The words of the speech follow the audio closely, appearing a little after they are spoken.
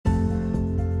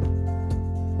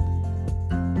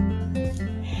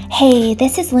Hey,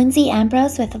 this is Lindsay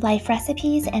Ambrose with Life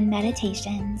Recipes and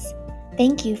Meditations.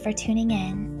 Thank you for tuning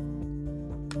in.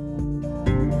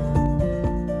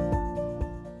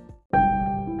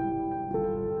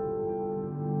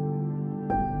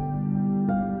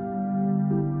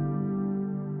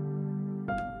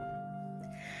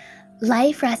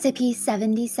 Life Recipe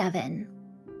 77.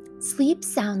 Sleep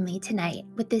soundly tonight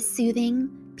with this soothing,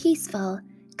 peaceful,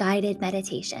 guided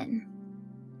meditation.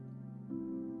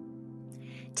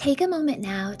 Take a moment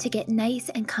now to get nice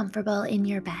and comfortable in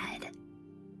your bed.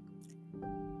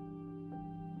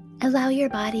 Allow your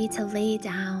body to lay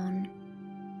down.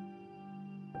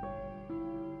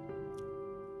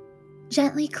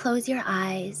 Gently close your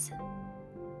eyes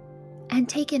and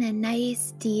take in a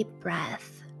nice deep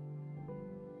breath.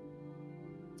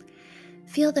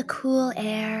 Feel the cool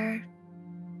air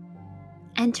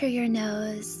enter your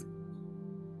nose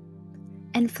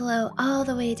and flow all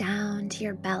the way down to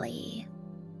your belly.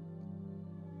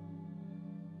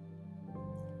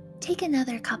 Take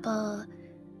another couple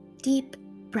deep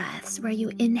breaths where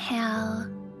you inhale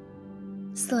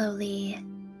slowly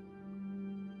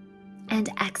and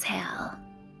exhale.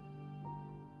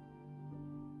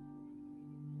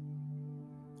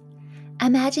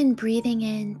 Imagine breathing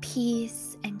in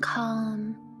peace and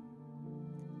calm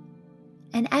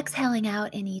and exhaling out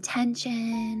any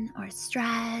tension or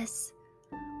stress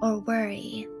or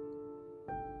worry.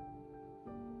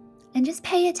 And just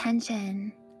pay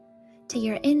attention to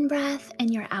your in-breath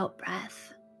and your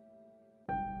out-breath.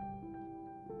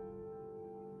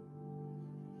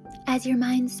 As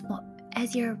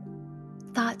your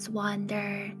thoughts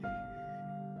wander,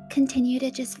 continue to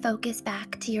just focus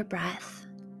back to your breath.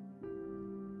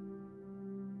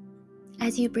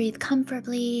 As you breathe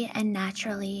comfortably and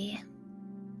naturally.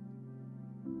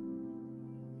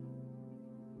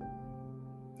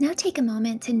 Now take a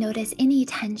moment to notice any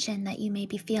tension that you may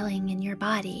be feeling in your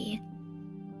body.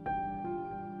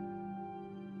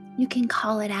 You can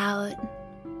call it out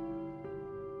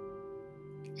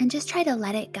and just try to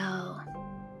let it go,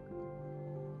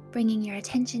 bringing your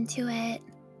attention to it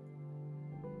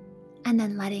and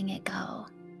then letting it go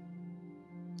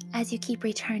as you keep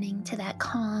returning to that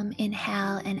calm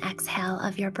inhale and exhale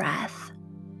of your breath.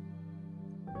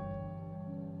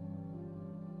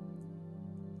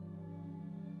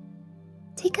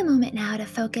 Take a moment now to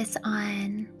focus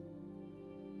on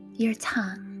your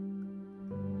tongue.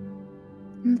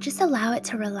 And just allow it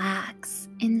to relax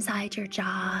inside your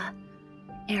jaw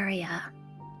area.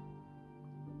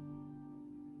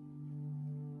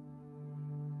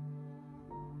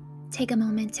 Take a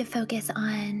moment to focus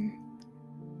on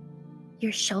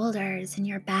your shoulders and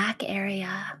your back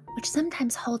area, which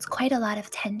sometimes holds quite a lot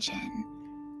of tension.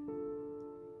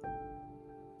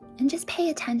 And just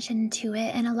pay attention to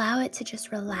it and allow it to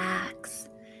just relax.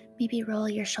 Maybe roll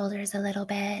your shoulders a little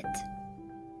bit.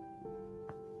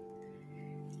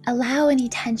 Allow any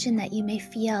tension that you may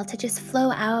feel to just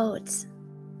flow out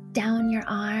down your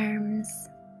arms,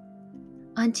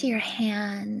 onto your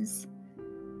hands,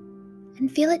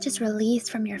 and feel it just release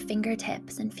from your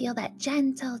fingertips and feel that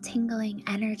gentle tingling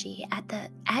energy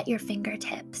at your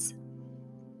fingertips,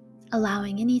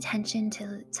 allowing any tension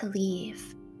to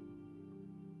leave.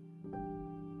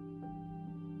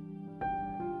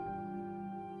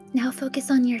 Now focus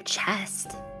on your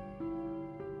chest.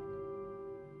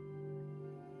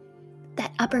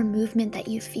 That upper movement that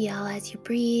you feel as you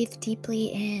breathe deeply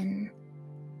in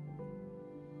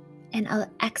and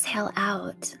exhale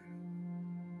out.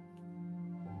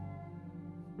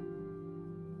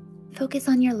 Focus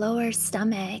on your lower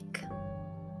stomach,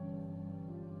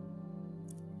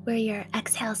 where your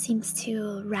exhale seems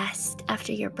to rest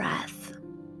after your breath.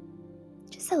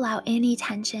 Just allow any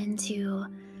tension to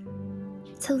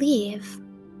leave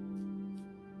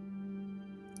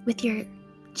with your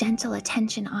gentle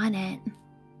attention on it.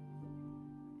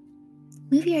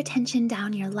 Move your attention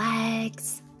down your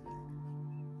legs,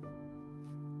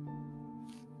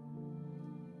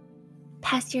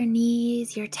 past your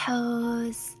knees, your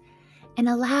toes, and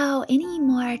allow any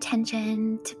more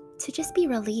tension to just be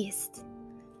released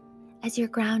as you're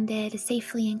grounded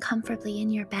safely and comfortably in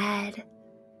your bed.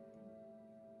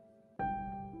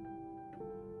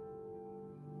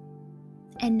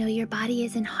 And know your body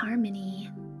is in harmony.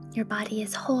 Your body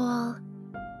is whole.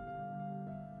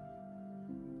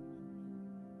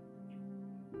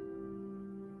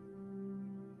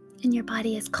 And your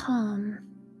body is calm.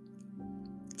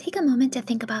 Take a moment to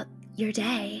think about your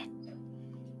day.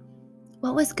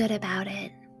 What was good about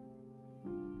it?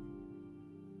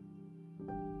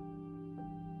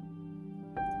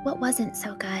 What wasn't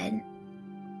so good?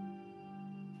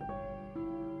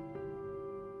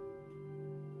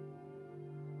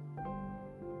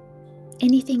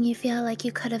 Anything you feel like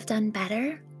you could have done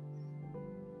better?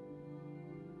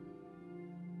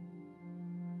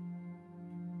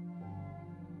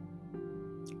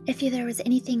 There was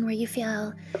anything where you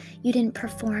feel you didn't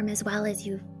perform as well as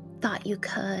you thought you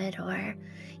could, or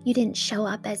you didn't show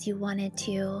up as you wanted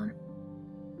to,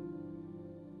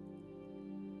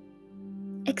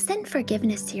 extend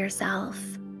forgiveness to yourself.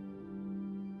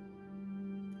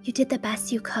 You did the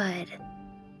best you could.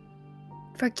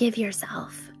 Forgive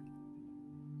yourself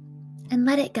and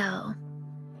let it go.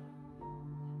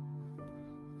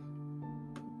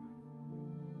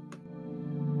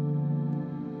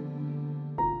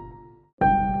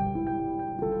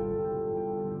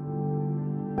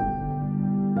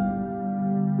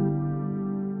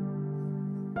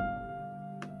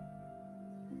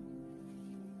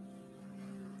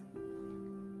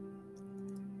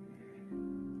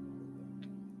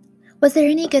 Was there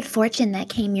any good fortune that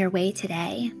came your way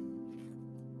today?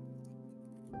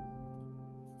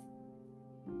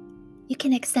 You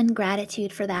can extend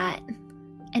gratitude for that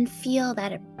and feel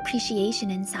that appreciation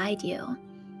inside you.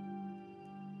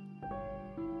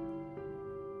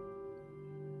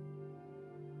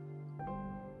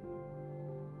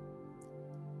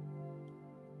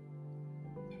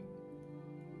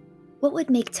 What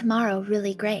would make tomorrow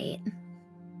really great?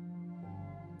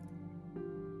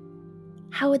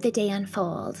 How would the day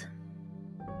unfold?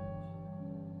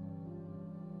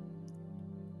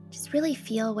 Just really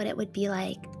feel what it would be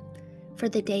like for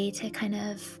the day to kind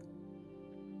of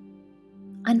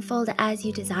unfold as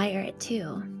you desire it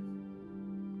to.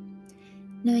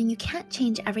 Knowing you can't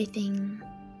change everything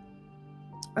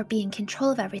or be in control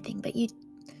of everything, but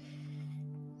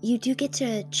you do get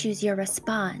to choose your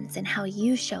response and how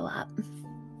you show up.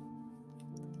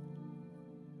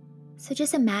 So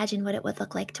just imagine what it would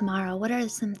look like tomorrow. What are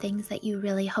some things that you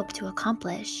really hope to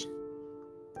accomplish?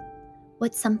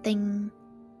 What's something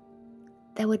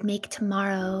that would make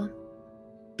tomorrow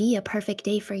be a perfect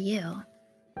day for you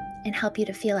and help you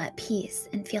to feel at peace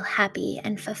and feel happy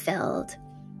and fulfilled?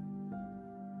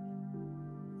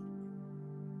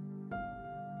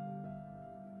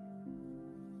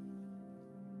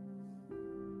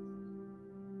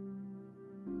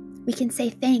 We can say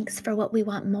thanks for what we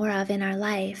want more of in our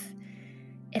life.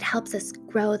 It helps us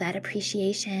grow that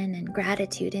appreciation and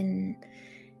gratitude and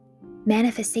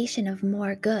manifestation of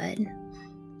more good.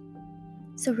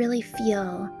 So really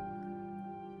feel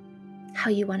how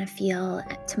you want to feel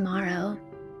tomorrow.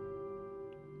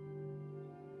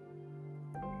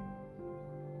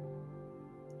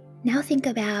 Now think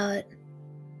about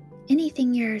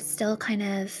anything you're still kind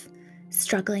of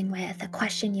struggling with, a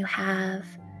question you have,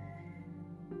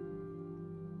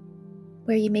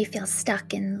 where you may feel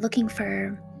stuck and looking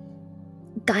for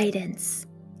guidance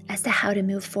as to how to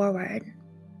move forward.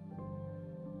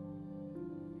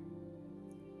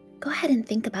 Go ahead and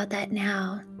think about that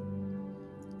now,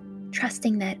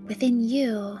 trusting that within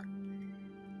you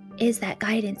is that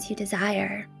guidance you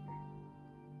desire,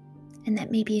 and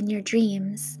that maybe in your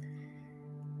dreams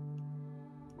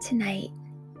tonight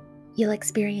you'll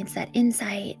experience that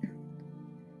insight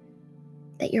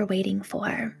that you're waiting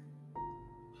for.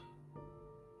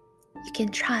 You can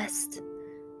trust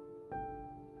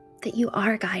that you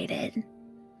are guided.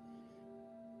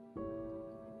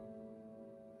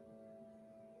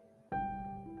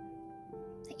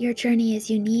 That your journey is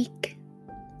unique.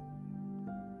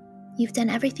 You've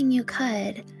done everything you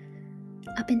could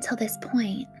up until this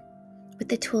point with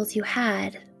the tools you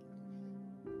had.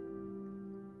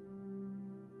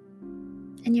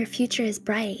 And your future is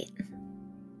bright.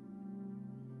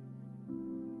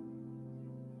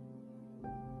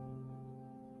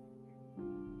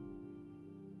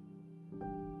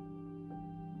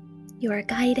 You are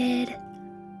guided.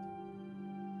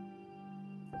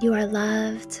 You are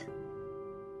loved.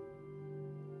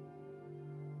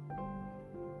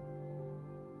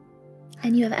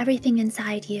 And you have everything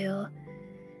inside you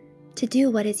to do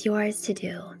what is yours to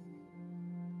do.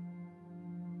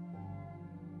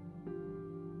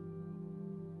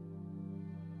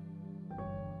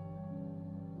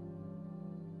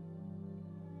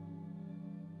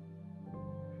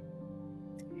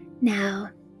 Now,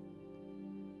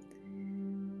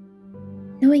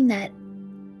 knowing that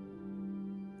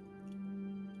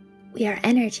we are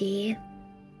energy,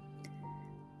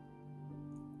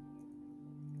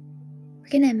 we're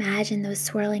going to imagine those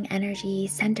swirling energy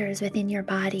centers within your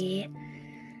body.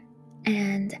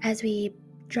 And as we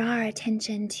draw our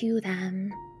attention to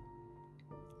them,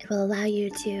 it will allow you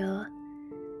to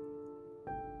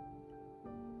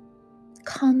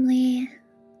calmly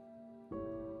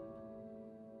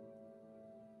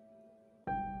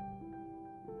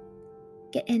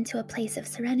get into a place of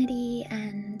serenity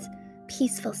and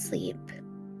peaceful sleep.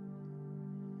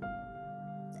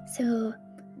 So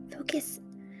focus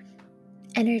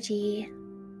energy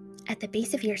at the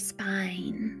base of your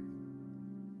spine,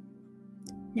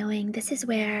 knowing this is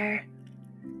where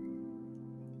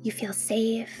you feel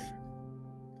safe,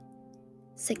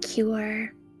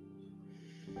 secure.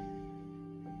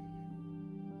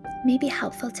 It may be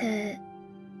helpful to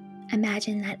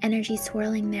imagine that energy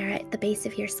swirling there at the base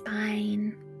of your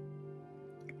spine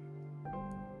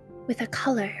with a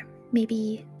color,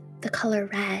 maybe the color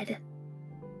red.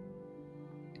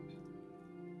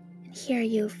 And here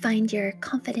you find your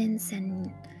confidence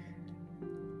and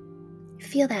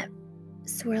feel that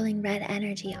swirling red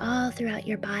energy all throughout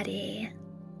your body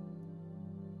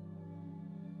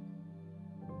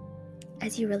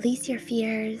as you release your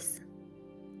fears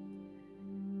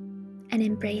and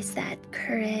embrace that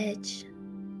courage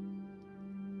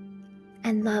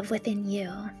and love within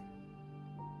you.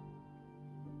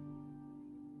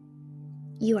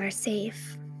 You are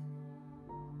safe.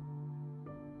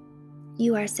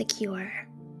 You are secure.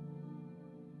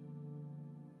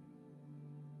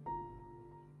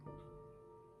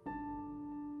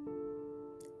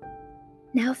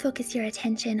 Now focus your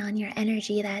attention on your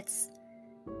energy that's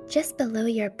just below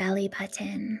your belly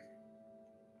button.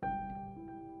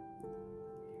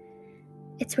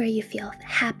 It's where you feel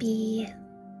happy,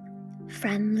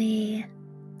 friendly,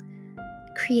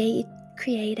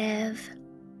 creative.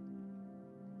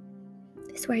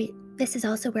 This is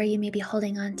also where you may be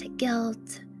holding on to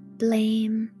guilt,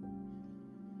 blame.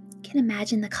 You can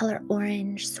imagine the color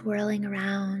orange swirling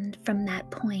around from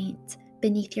that point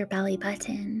beneath your belly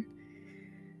button,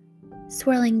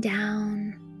 swirling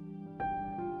down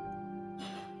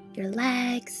your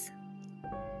legs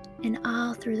and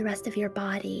all through the rest of your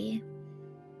body,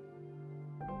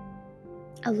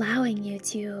 allowing you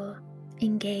to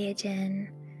engage in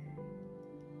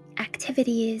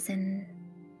activities and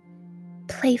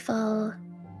playful,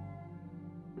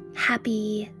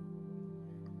 happy,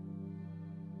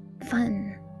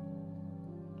 fun.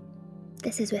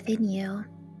 This is within you.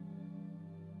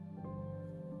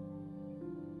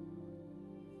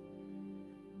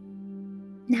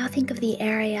 Now think of the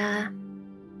area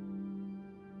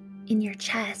in your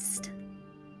chest.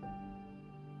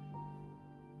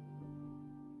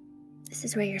 This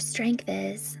is where your strength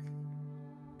is.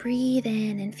 Breathe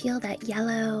in and feel that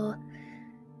yellow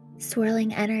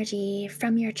swirling energy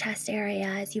from your chest area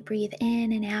as you breathe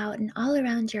in and out and all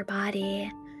around your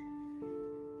body,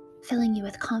 filling you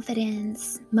with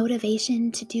confidence,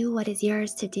 motivation to do what is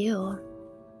yours to do.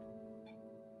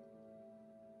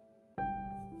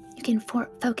 You can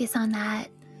focus on that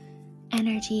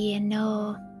energy and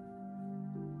know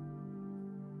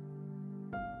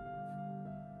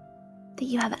that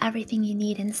you have everything you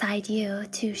need inside you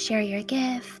to share your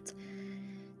gift,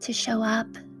 to show up,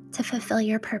 to fulfill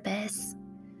your purpose,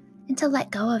 and to let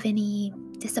go of any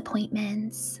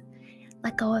disappointments,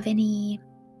 let go of any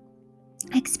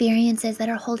experiences that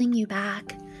are holding you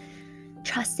back,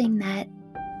 trusting that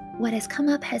what has come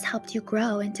up has helped you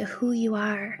grow into who you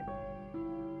are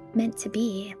meant to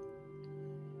be.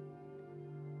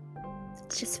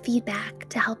 It's just feedback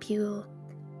to help you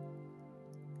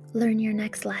learn your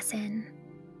next lesson.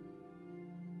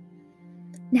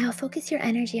 Now focus your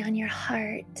energy on your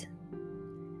heart,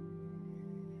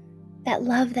 that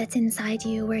love that's inside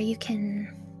you where you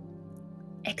can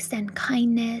extend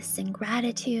kindness and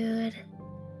gratitude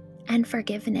and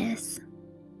forgiveness.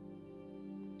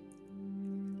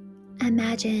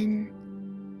 Imagine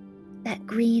that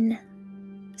green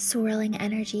swirling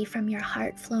energy from your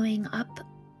heart flowing up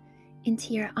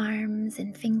into your arms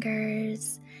and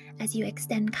fingers as you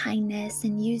extend kindness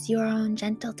and use your own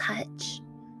gentle touch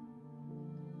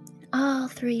all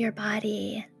through your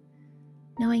body,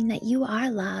 knowing that you are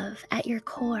love at your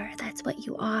core. That's what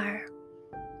you are.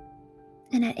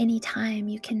 And at any time,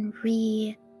 you can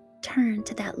return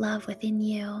to that love within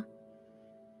you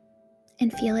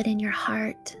and feel it in your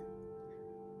heart.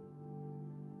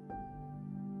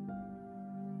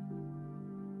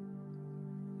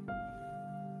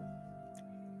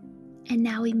 And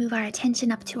now we move our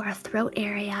attention up to our throat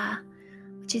area,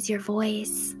 which is your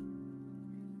voice,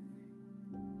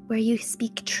 where you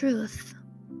speak truth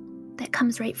that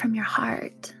comes right from your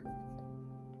heart,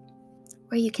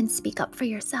 where you can speak up for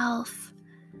yourself,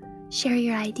 share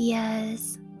your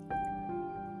ideas,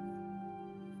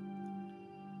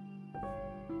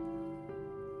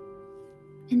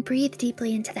 and breathe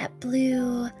deeply into that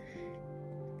blue,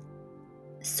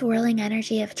 swirling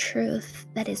energy of truth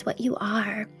that is what you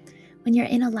are. When you're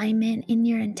in alignment, in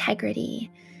your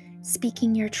integrity,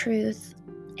 speaking your truth,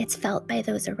 It's felt by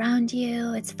those around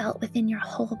you. It's felt within your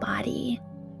whole body.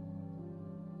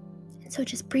 And so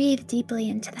just breathe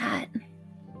deeply into that.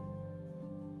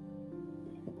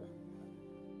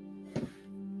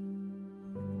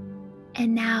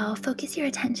 And now focus your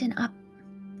attention up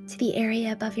to the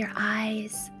area above your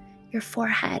eyes, your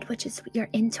forehead, which is your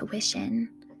intuition.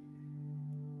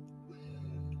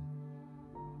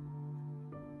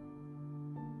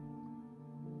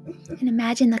 And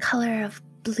imagine the color of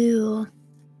blue.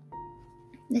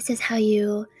 This is how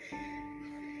you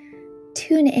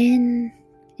tune in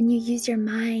and you use your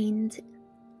mind.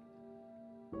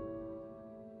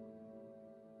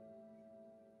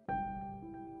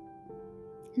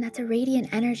 And that's a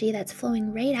radiant energy that's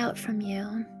flowing right out from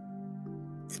you.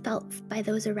 It's felt by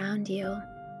those around you.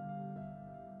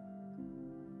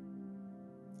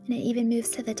 And it even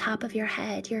moves to the top of your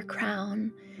head, your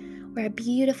crown, where a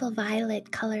beautiful violet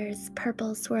colors,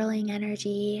 purple swirling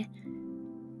energy.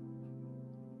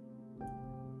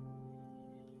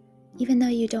 Even though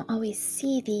you don't always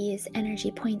see these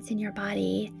energy points in your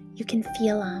body, you can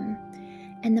feel them.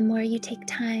 And the more you take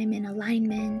time in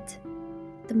alignment,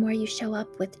 the more you show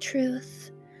up with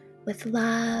truth, with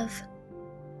love,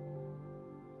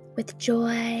 with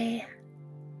joy,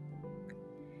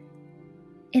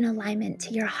 in alignment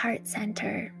to your heart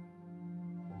center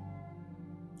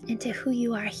and to who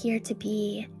you are here to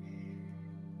be,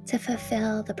 to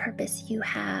fulfill the purpose you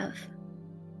have.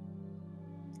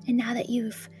 And now that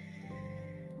you've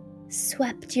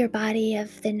swept your body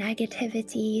of the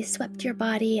negativity, swept your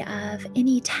body of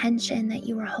any tension that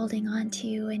you were holding on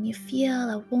to, and you feel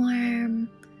a warm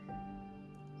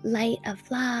light of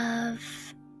love,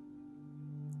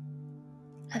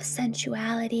 of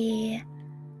sensuality,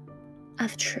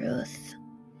 of truth.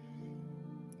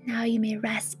 Now you may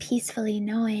rest peacefully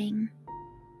knowing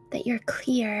that you're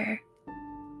clear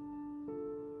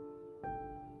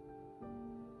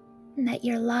and that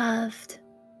you're loved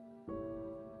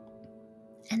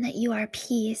and that you are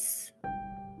peace.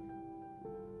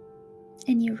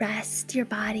 And you rest your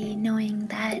body knowing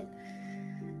that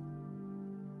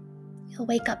you'll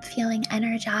wake up feeling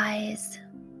energized.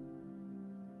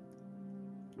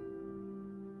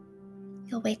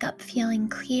 You'll wake up feeling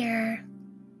clear.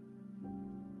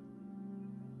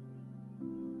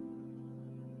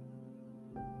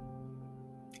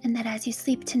 And that as you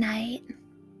sleep tonight,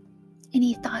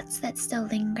 any thoughts that still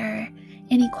linger,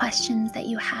 any questions that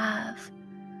you have,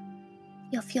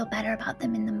 you'll feel better about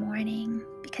them in the morning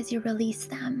because you release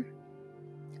them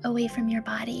away from your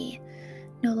body,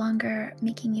 no longer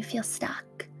making you feel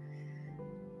stuck.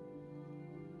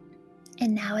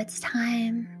 And now it's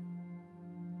time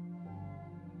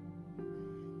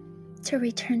to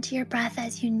return to your breath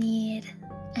as you need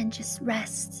and just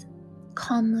rest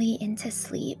calmly into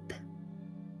sleep.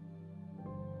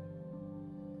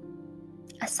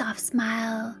 A soft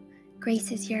smile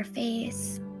graces your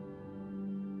face,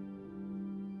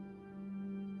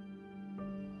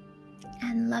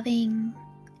 and loving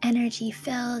energy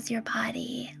fills your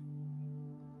body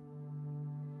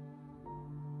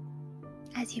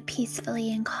as you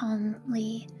peacefully and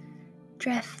calmly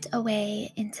drift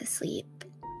away into sleep.